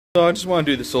So I just want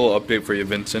to do this little update for you,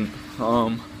 Vincent.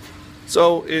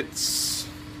 So it's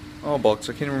Bucks.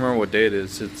 I can't even remember what day it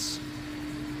is. It's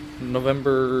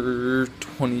November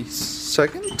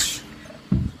 22nd.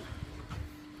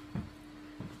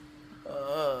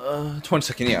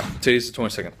 22nd. Yeah, today's the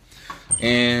 22nd,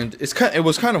 and it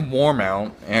was kind of warm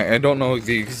out. And I don't know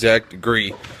the exact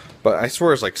degree, but I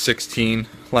swear it's like 16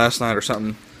 last night or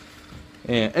something.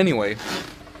 And anyway,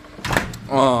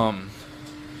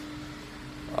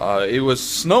 it was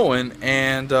snowing,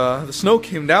 and the snow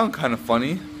came down kind of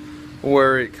funny,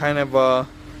 where it kind of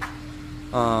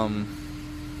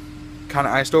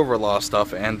iced over a lot of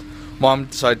stuff. And Mom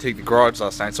decided to take the garage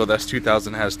last night, so that's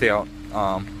 2000 had to stay out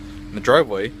in the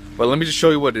driveway. But let me just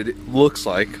show you what it looks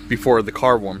like before the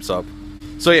car warms up.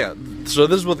 So yeah, so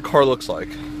this is what the car looks like.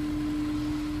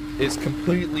 It's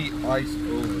completely iced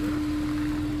over.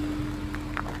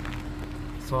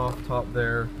 Soft top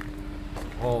there.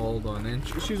 All done, and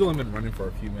she's only been running for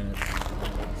a few minutes,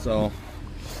 so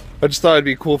I just thought it'd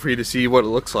be cool for you to see what it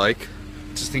looks like,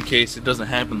 just in case it doesn't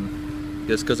happen.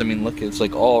 Just because, I mean, look, it's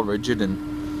like all rigid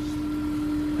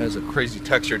and has a crazy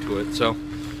texture to it. So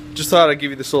just thought I'd give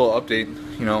you this little update.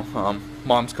 You know,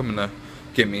 Mom's coming to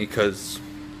get me because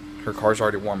her car's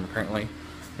already warm apparently,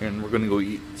 and we're gonna go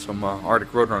eat some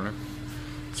Arctic Roadrunner.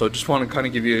 So just want to kind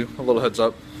of give you a little heads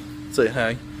up, say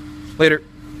hi. Later.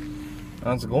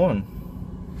 How's it going?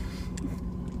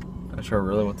 Not sure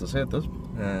really what to say at this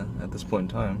point in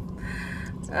time.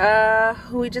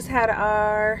 We just had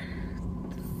our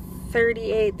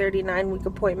 39 week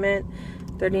appointment.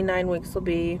 39 weeks will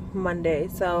be Monday,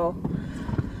 so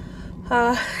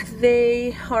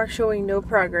they are showing no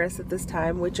progress at this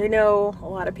time, which I know a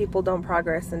lot of people don't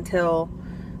progress until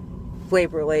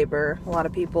labor. A lot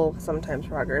of people sometimes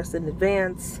progress in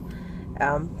advance.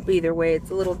 Either way,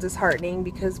 it's a little disheartening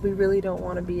because we really don't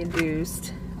want to be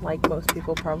induced, like most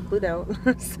people probably don't.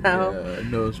 So yeah,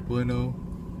 no bueno.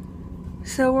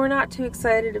 So we're not too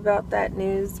excited about that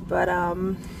news, but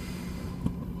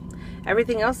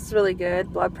everything else is really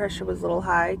good. Blood pressure was a little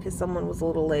high because someone was a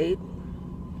little late.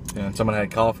 Yeah, and someone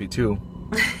had coffee too.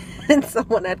 And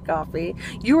someone had coffee.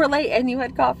 You were late and you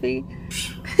had coffee.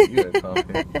 You had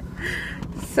coffee.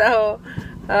 So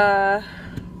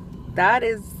that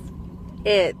is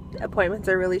it. Appointments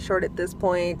are really short at this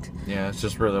point. Yeah, it's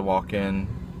just really walk in,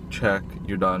 check,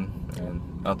 you're done, and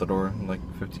out the door in like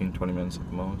 15-20 minutes at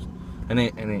the most.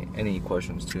 Any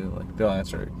questions too, like they'll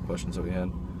answer questions that we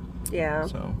had. Yeah,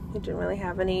 so we didn't really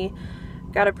have any.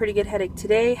 Got a pretty good headache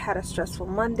today, had a stressful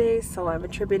Monday, so I'm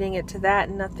attributing it to that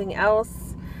and nothing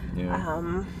else.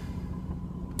 Yeah.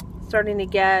 Starting to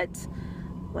get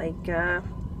like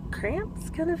cramps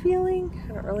kind of feeling.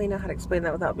 I don't really know how to explain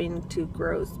that without being too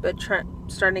gross, but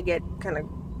starting to get kind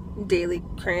of daily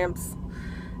cramps.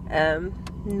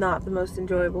 Not the most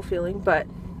enjoyable feeling, but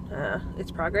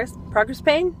it's progress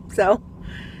pain, so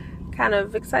kind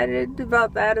of excited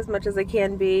about that as much as I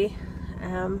can be.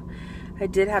 I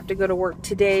did have to go to work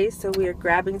today, so we are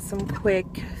grabbing some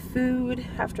quick food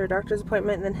after a doctor's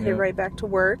appointment and then headed right back to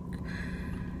work.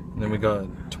 And then we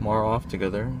got tomorrow off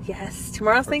together. Yes,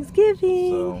 tomorrow's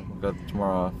Thanksgiving. So we got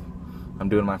tomorrow off. I'm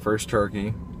doing my first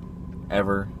turkey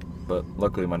ever, but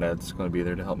luckily my dad's going to be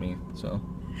there to help me. So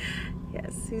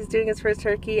yes, he's doing his first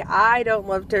turkey. I don't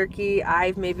love turkey.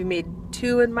 I've maybe made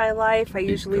 2 in my life. I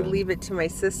usually leave it to my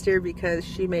sister because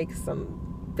she makes some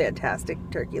fantastic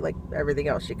turkey, like everything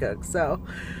else she cooks. So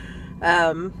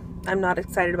I'm not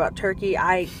excited about turkey.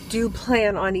 I do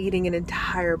plan on eating an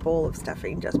entire bowl of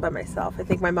stuffing just by myself. I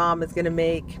think my mom is going to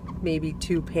make maybe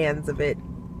 2 pans of it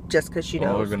just because she knows.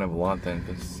 Well, we're going to have a lot then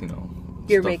because, you know.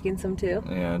 You're making some too?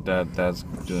 Yeah, Dad's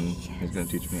doing, he's going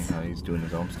to teach me how he's doing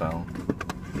his own style.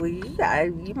 Well, yeah,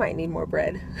 you might need more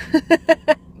bread.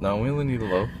 No, we only need a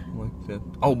loaf. Like that.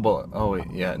 Oh,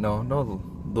 wait, yeah, no,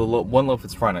 one loaf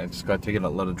is fine. I just got to take it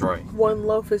and let it dry. 1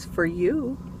 loaf is for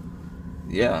you.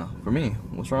 Yeah, for me.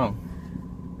 What's wrong?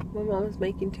 My mom is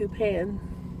making 2 pans.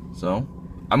 So?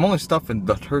 I'm only stuffing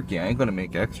the turkey. I ain't gonna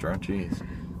make extra. Jeez.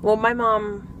 Well, my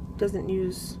mom doesn't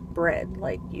use bread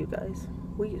like you guys.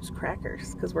 We use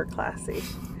crackers because we're classy.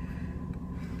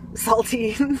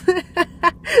 Saltines.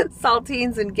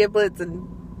 Saltines and giblets and...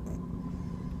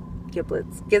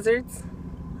 Gizzards?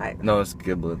 No, it's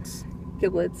giblets.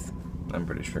 Giblets. I'm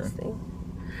pretty sure.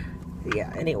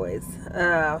 Yeah, anyways.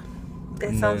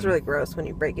 It sounds really gross when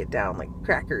you break it down, like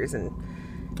crackers and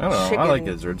I don't know. chicken. I like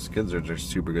gizzards. Gizzards are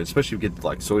super good, especially if you get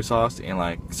like soy sauce and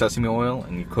like sesame oil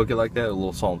and you cook it like that, a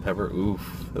little salt and pepper.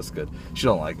 Oof, that's good. She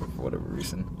don't like it for whatever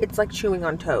reason. It's like chewing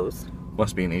on toes.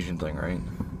 Must be an Asian thing, right?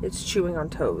 It's chewing on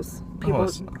toes. People,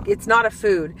 it's not. It's not a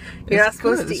food. You're not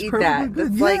supposed to eat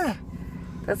that.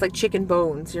 That's That's like chicken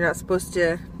bones. You're not supposed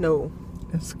to. No.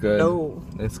 It's good. No.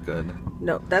 It's good.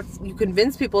 No, that's, you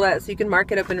convince people that so you can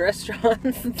mark it up in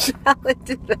restaurants and sell it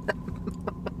to them.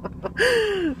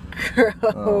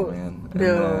 Gross. Oh man.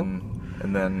 No.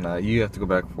 And then you have to go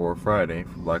back for Friday,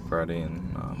 for Black Friday,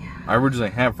 and I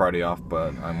originally had Friday off,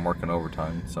 but I'm working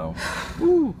overtime, so.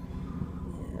 Woo.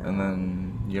 Yeah. And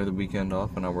then you have the weekend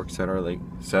off, and I work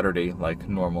Saturday like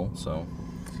normal, so.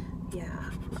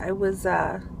 Yeah,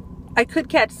 I could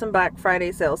catch some Black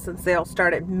Friday sales since they all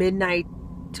start at midnight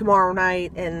tomorrow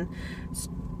night and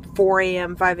 4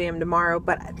 a.m., 5 a.m. tomorrow,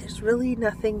 but there's really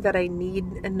nothing that I need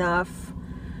enough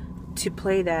to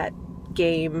play that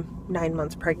game 9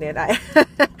 months pregnant.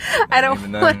 I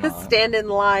don't want to stand in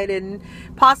line and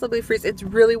possibly freeze. It's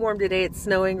really warm today. It's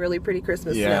snowing, really pretty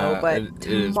Christmas snow, but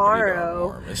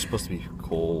tomorrow it's supposed to be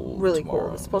cold. Really tomorrow.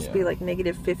 cold. It's supposed to be like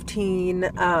negative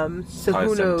 15. So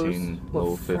who knows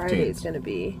what Friday's going to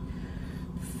be.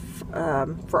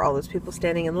 For all those people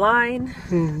standing in line.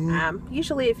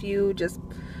 Usually if you just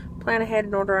plan ahead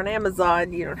and order on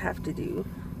Amazon, you don't have to do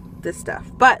this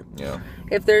stuff. But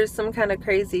if there's some kind of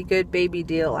crazy good baby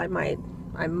deal, I might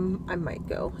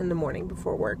go in the morning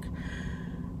before work.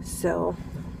 So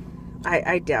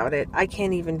I doubt it. I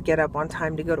can't even get up on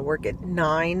time to go to work at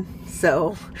 9.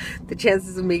 So the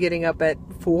chances of me getting up at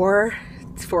 4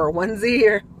 for a onesie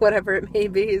or whatever it may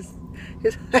be is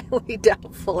highly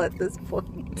doubtful at this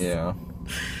point. Yeah.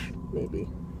 Maybe.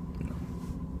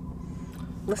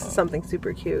 Unless it's something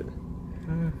super cute.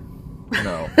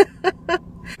 No.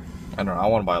 I don't know. I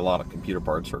want to buy a lot of computer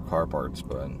parts or car parts,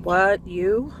 but... What?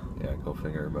 You? Yeah, go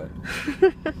figure, but...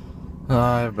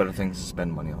 I have better things to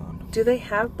spend money on. Do they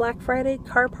have Black Friday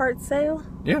car part sale?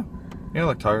 Yeah. Yeah,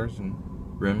 like tires and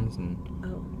rims and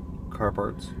car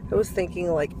parts. I was thinking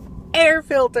like air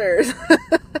filters.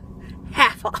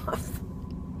 Half off.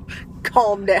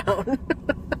 Calm down.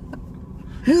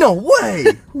 No way!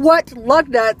 What? Lug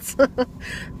nuts.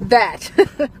 That.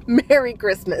 Merry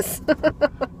Christmas.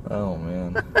 Oh,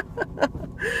 man.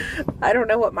 I don't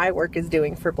know what my work is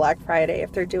doing for Black Friday.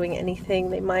 If they're doing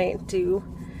anything, they might do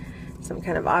some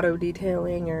kind of auto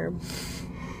detailing or...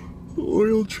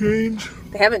 Oil change.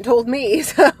 They haven't told me,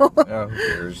 so... Yeah, who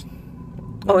cares?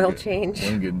 Oil change.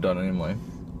 Wouldn't get done anyway.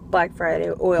 Black Friday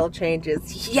oil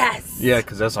changes. Yes! Yeah,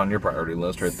 because that's on your priority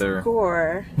list right there.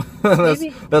 Score.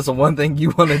 That's the one thing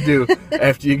you want to do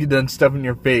after you get done stuffing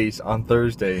your face on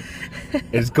Thursday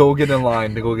is go get in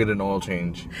line to go get an oil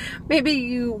change. Maybe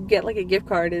you get like a gift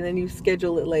card and then you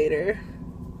schedule it later.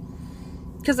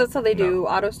 Because that's how they do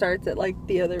auto starts at like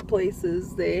the other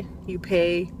places. You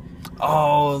pay.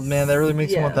 Oh man, that really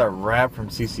makes me want that wrap from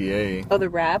CCA. Oh, the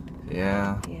wrap?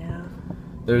 Yeah. Yeah.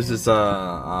 There's this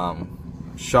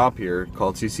shop here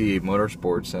called CCA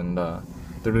Motorsports, and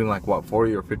they're doing like what,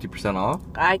 40 or 50% off?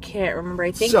 I can't remember.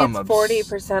 I think it's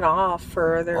 40% off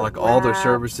for their like all their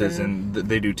services, and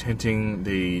they do tinting.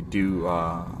 They do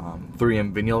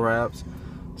 3M vinyl wraps.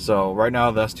 So right now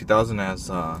the S2000 has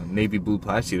navy blue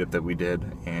plastic that we did,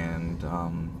 and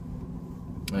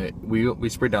we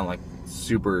sprayed down like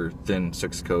super thin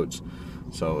 6 coats,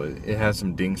 so it has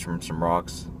some dings from some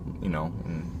rocks, you know,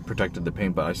 and protected the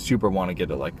paint. But I super want to get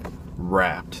it like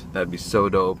wrapped. That'd be so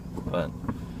dope. But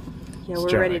yeah,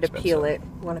 we're ready to peel it.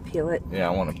 Want to peel it? Yeah,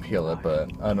 I want to peel it,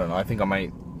 but I don't know. I think I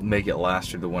might make it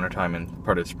last through the wintertime and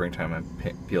part of the springtime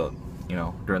and peel it, you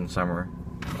know, during the summer.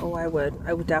 Oh, I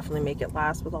would definitely make it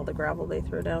last with all the gravel they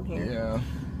throw down here. Yeah.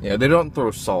 Yeah, they don't throw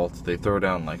salt. They throw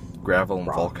down like gravel and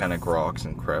volcanic rocks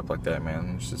and crap like that,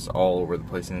 man. It's just all over the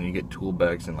place, and then you get tool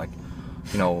bags and like,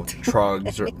 you know,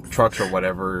 trucks or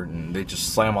whatever, and they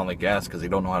just slam on the gas because they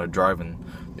don't know how to drive, and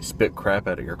they spit crap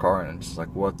out of your car, and it's just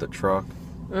like, what the truck?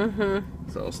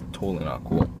 Mm-hmm. So it's totally not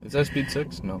cool. Is that speed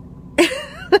 6? No.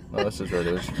 No, this is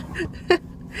regular.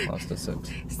 Lost to 6.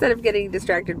 Instead of getting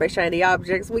distracted by shiny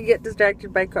objects, we get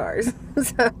distracted by cars.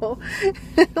 So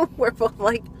we're both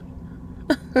like,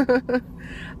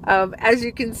 as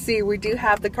you can see, we do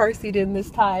have the car seat in this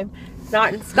time.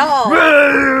 Not installed.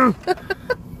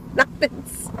 Not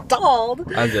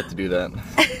installed. I've yet to do that.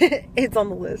 It's on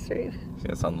the list, right?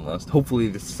 Yeah, it's on the list. Hopefully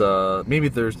this, maybe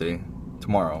Thursday.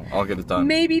 Tomorrow, I'll get it done.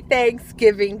 Maybe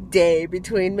Thanksgiving Day,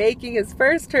 between making his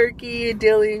first turkey and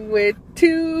dealing with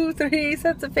 2-3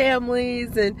 sets of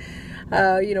families and,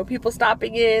 you know, people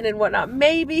stopping in and whatnot.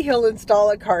 Maybe he'll install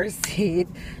a car seat.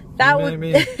 That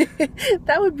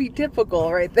would be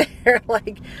typical right there.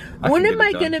 Like, when am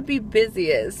I going to be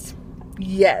busiest?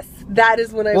 Yes, that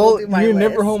is when I will do my list. Well, you're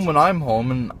never home when I'm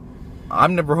home, and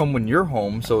I'm never home when you're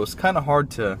home, so it's kind of hard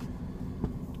to,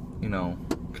 you know,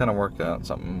 kind of worked out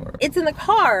something. It's in the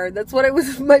car. That's what it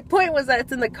was. My point was that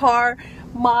it's in the car.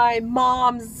 My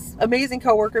mom's amazing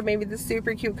coworker made me this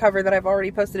super cute cover that I've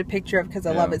already posted a picture of because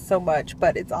I love it so much,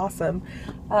 but it's awesome.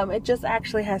 It just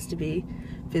actually has to be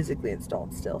physically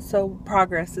installed still. So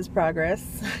progress is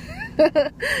progress.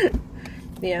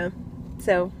 Yeah.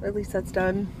 So at least that's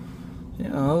done.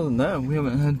 Yeah, other than that, we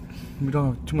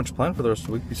don't have too much planned for the rest of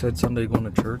the week besides Sunday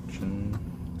going to church and...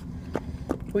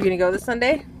 We're gonna go this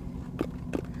Sunday?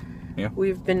 Yeah.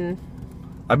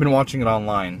 I've been watching it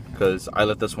online because I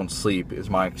let this one sleep is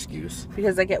my excuse.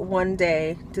 Because I get one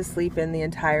day to sleep in the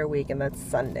entire week, and that's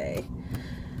Sunday.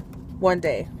 One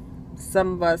day.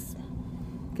 Some of us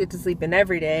get to sleep in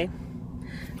every day.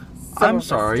 I'm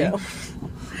sorry.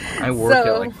 I work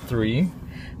at like 3.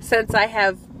 Since I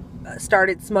have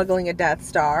started smuggling a Death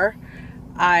Star,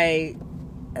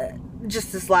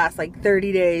 just this last like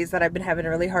 30 days that I've been having a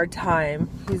really hard time,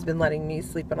 he's been letting me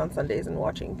sleep in on Sundays and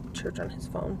watching church on his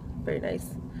phone. Very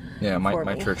nice. Yeah,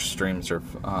 my church streams their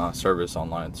service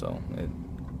online, so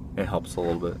it helps a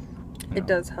little bit. It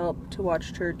does help to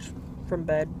watch church from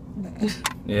bed.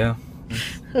 Yeah.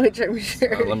 Which I'm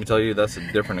sure. Let me tell you, that's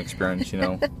a different experience, you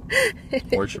know.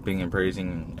 Worshiping and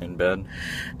praising in bed.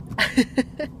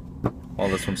 While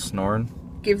this one's snoring.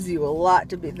 Gives you a lot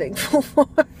to be thankful for.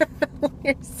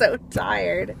 You're so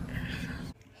tired.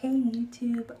 Hey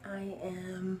YouTube, I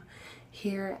am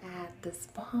here at the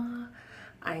spa.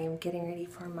 I am getting ready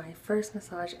for my first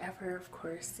massage ever. Of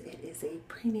course, it is a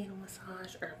prenatal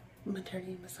massage or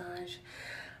maternity massage.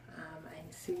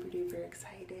 I'm super duper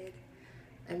excited.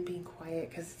 I'm being quiet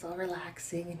because it's all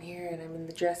relaxing in here, and I'm in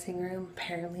the dressing room.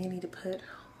 Apparently I need to put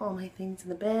all my things in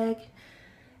the bag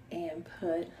and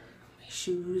put my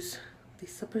shoes,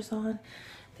 these slippers on.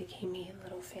 They gave me a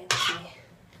little fancy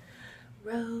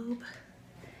robe,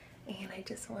 and I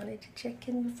just wanted to check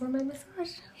in before my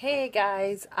massage. Hey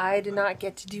guys, I did not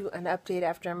get to do an update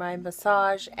after my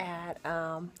massage at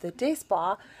the day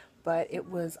spa, but it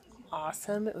was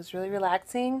awesome. It was really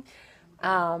relaxing.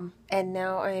 And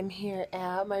now I am here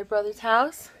at my brother's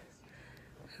house,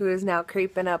 who is now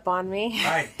creeping up on me.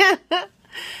 Hi.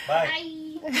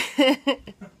 Bye.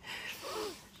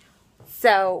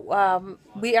 So,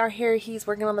 we are here. He's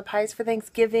working on the pies for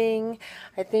Thanksgiving.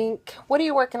 I think, what are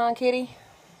you working on, Katie?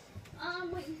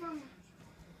 Waiting for...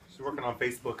 She's working on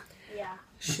Facebook. Yeah.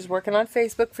 She's working on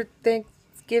Facebook for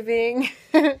Thanksgiving.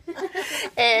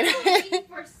 And waiting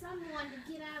for someone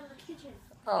to get out of the kitchen.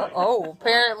 Oh,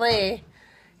 apparently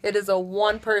it is a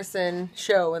one-person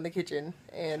show in the kitchen,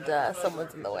 and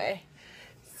someone's in the way.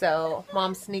 So,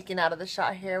 Mom's sneaking out of the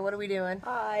shot here. What are we doing?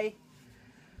 Hi.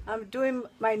 I'm doing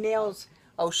my nails.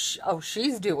 Oh,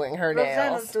 she's doing her nails.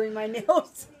 Rosanna's doing my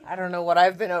nails. I don't know what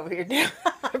I've been over here doing.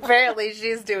 Apparently,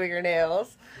 she's doing her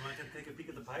nails. You want to take a peek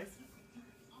at the pies?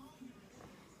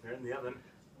 They're in the oven.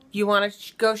 You want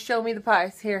to go show me the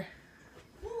pies? Here.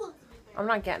 I'm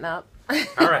not getting up.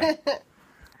 All right.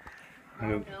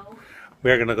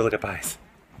 We are going to go look at pies.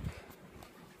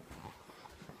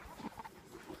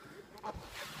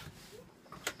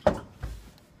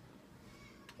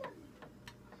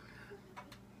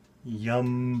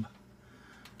 Yum.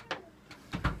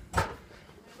 Looks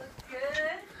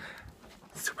good.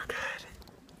 Super good.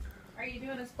 Are you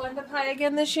doing a Splenda pie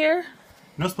again this year?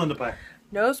 No Splenda pie.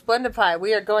 No Splenda pie.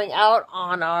 We are going out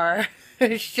on our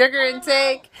sugar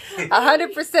intake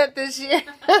 100% this year.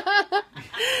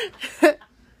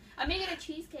 I'm making a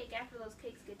cheesecake after those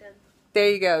cakes get done. There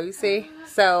you go. You see?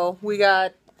 So we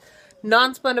got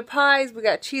non-Splenda pies. We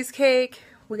got cheesecake.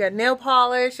 We got nail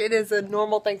polish. It is a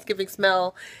normal Thanksgiving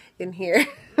smell in here.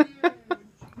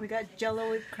 We got Jello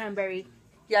with cranberry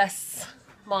Yes.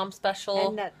 Mom special.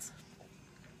 and nuts.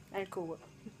 And Cool Whip.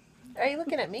 Are you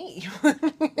looking at me? Because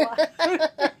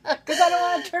I don't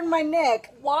want to turn my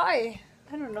neck. Why?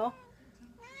 I don't know.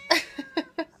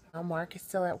 Mark is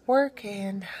still at work,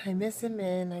 and I miss him,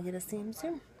 and I get to see him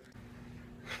soon.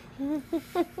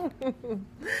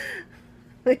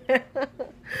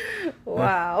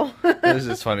 Wow. This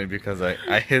is funny because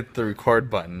I hit the record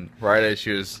button right as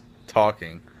she was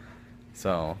talking.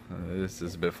 So, this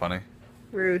is a bit funny.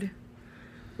 Rude.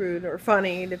 Rude or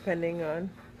funny, depending on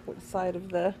what side of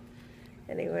the...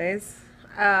 Anyways.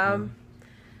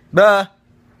 Bah!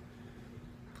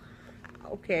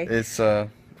 Okay. It's,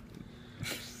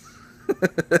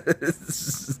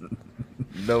 it's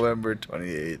November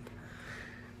 28th.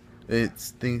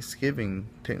 It's Thanksgiving,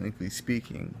 technically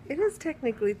speaking. It is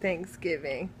technically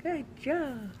Thanksgiving. Good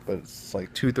job. But it's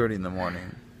like 2:30 in the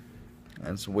morning. And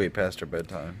it's way past our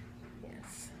bedtime.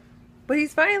 Yes. But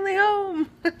he's finally home.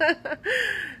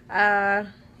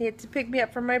 He had to pick me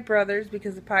up from my brother's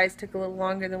because the pies took a little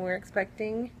longer than we were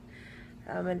expecting.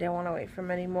 and didn't want to wait for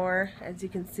him anymore. As you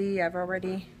can see, I've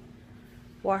already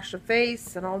washed the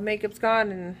face and all the makeup's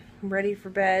gone and I'm ready for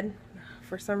bed.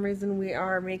 For some reason we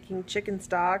are making chicken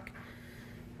stock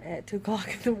at 2 o'clock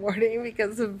in the morning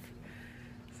because of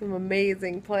some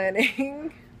amazing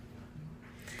planning.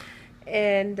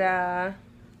 And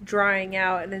drying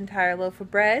out an entire loaf of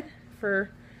bread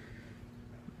for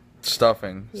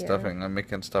Stuffing. Yeah. Stuffing. I'm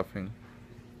making stuffing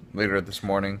later this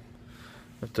morning.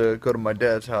 I have to go to my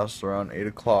dad's house around 8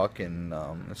 o'clock, and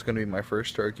it's going to be my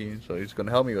first turkey, so he's going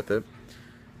to help me with it.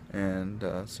 And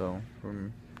so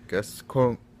I'm, guess,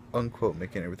 quote unquote,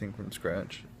 making everything from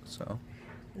scratch. So.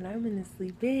 And I'm gonna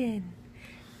sleep in.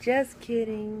 Just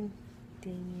kidding.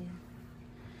 Dang it.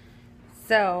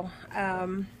 So,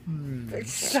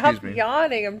 stop me.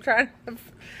 yawning. I'm trying to.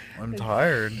 I'm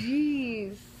tired.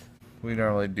 Jeez. We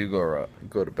normally do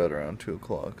go to bed around 2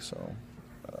 o'clock, so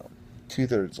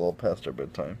 2:30 is all past our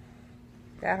bedtime.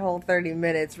 That whole 30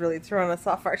 minutes really throwing us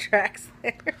off our tracks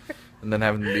there. And then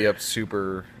having to be up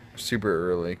super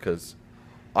early, because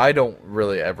I don't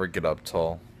really ever get up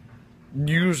till,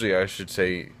 usually I should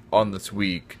say, on this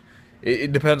week.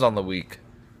 It depends on the week.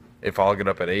 If I'll get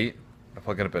up at 8, if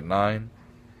I'll get up at 9,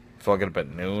 if I'll get up at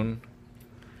noon.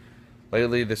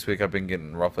 Lately, this week, I've been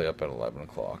getting roughly up at 11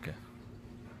 o'clock.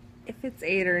 If it's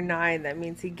 8 or 9, that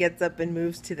means he gets up and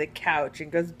moves to the couch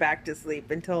and goes back to sleep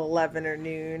until 11 or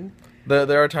noon.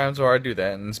 There are times where I do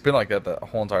that, and it's been like that the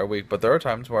whole entire week. But there are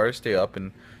times where I stay up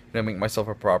and make myself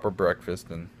a proper breakfast.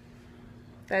 And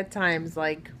That time's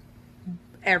like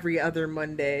every other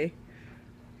Monday,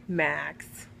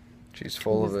 max. she's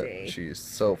full of Tuesday. it. She's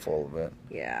so full of it.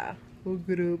 Yeah, we'll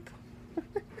group.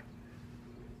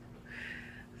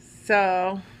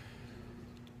 So,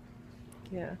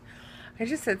 yeah. I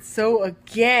just said so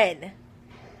again.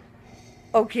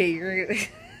 Okay, you're gonna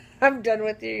I'm done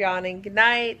with your yawning. Good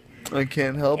night. I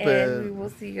can't help And it. we will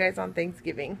see you guys on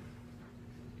Thanksgiving.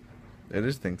 It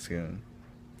is Thanksgiving.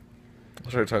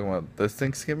 Should I talk about this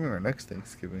Thanksgiving or next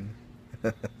Thanksgiving?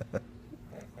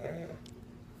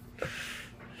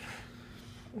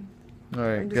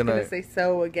 Alright, I'm just good gonna night. say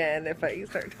so again if I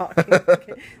start talking.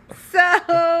 Okay.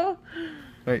 So,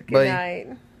 Right, good bye. night.